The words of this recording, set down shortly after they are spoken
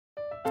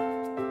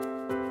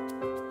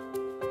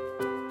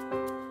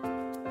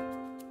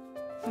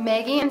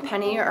Maggie and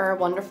Penny are a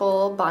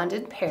wonderful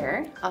bonded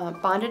pair.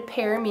 Bonded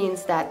pair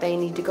means that they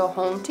need to go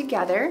home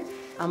together.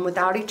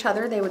 Without each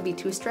other, they would be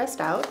too stressed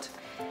out.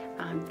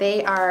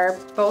 They are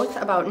both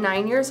about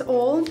 9 years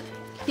old.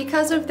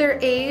 Because of their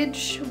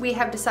age, we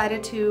have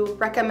decided to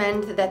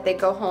recommend that they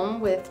go home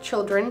with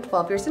children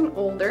 12 years and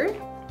older.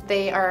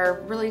 They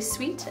are really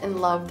sweet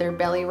and love their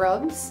belly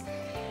rubs.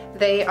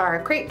 They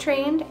are crate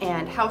trained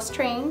and house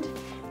trained.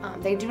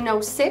 They do know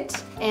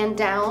sit and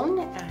down,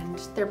 and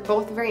they're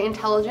both very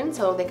intelligent,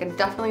 so they could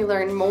definitely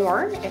learn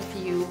more if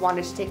you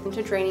wanted to take them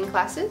to training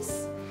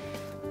classes.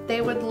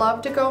 They would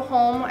love to go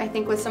home, I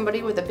think, with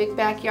somebody with a big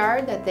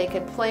backyard that they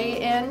could play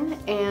in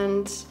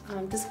and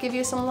just give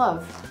you some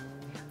love.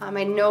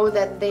 I know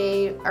that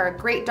they are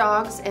great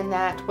dogs and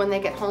that when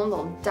they get home,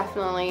 they'll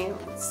definitely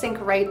sink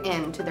right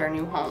into their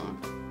new home.